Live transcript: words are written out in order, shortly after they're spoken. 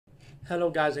Hello,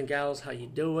 guys and gals. How you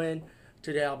doing?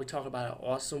 Today, I'll be talking about an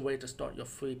awesome way to start your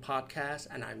free podcast,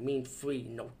 and I mean free.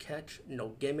 No catch, no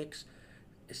gimmicks.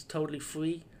 It's totally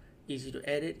free, easy to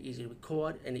edit, easy to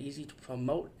record, and easy to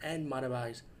promote and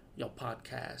monetize your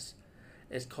podcast.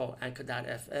 It's called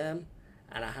Anchor.fm,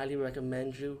 and I highly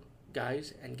recommend you,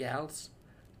 guys and gals,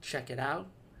 check it out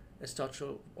and start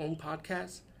your own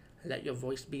podcast and let your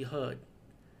voice be heard.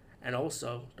 And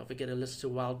also, don't forget to listen to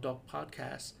Wild Dog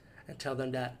Podcast and tell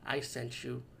them that I sent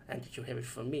you and that you hear it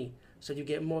from me. So you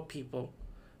get more people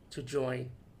to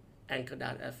join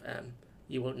Anchor.fm.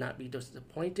 You will not be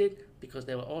disappointed because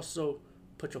they will also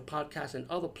put your podcast in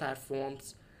other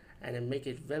platforms and then make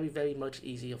it very, very much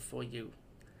easier for you.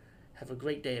 Have a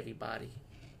great day, everybody.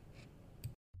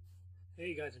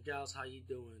 Hey guys and gals, how you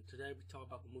doing? Today we talk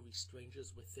about the movie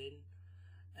Strangers Within,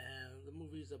 and the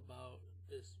movie is about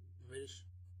this British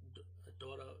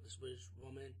this British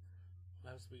woman who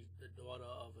happens to be the daughter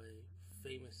of a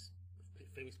famous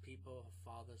people. Her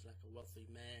father's like a wealthy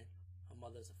man. Her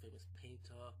mother's a famous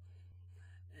painter,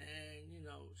 and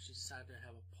she decided to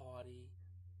have a party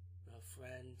with her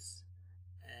friends,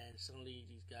 and suddenly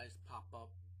these guys pop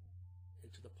up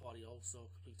into the party, also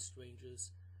complete strangers,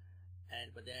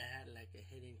 and but they had like a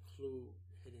hidden clue,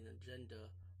 hidden agenda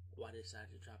why they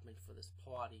decided to drop in for this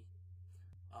party.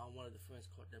 One of the friends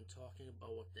caught them talking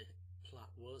about what the plot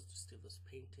was to steal this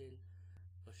painting,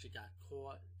 but she got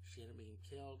caught. She ended up being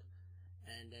killed,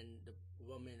 and then the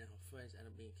woman and her friends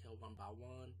ended up being killed one by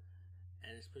one,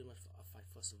 and it's pretty much a fight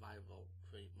for survival,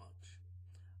 pretty much.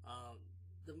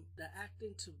 The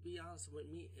acting, to be honest with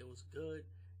me, it was good,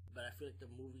 but I feel like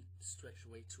the movie stretched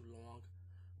way too long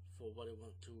for what it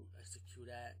wanted to execute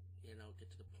at. Get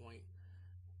to the point.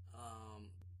 Um,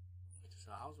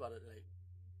 so I was about to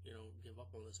give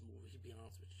up on this movie, to be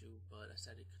honest with you, but I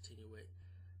decided to continue it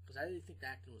because I didn't think the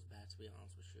acting was bad, to be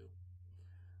honest with you.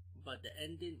 But the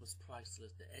ending was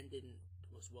priceless. The ending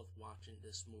was worth watching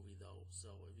this movie, though. So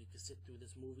if you could sit through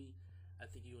this movie, I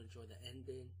think you enjoy the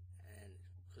ending, and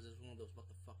because it's one of those what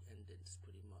the fuck endings,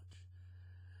 pretty much.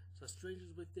 So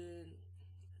Strangers Within,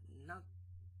 not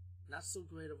not so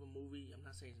great of a movie. I'm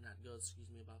not saying it's not good.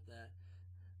 Excuse me about that,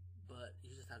 but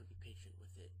you just have to be patient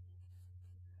with it.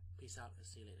 Peace out and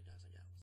see you later, guys and gals.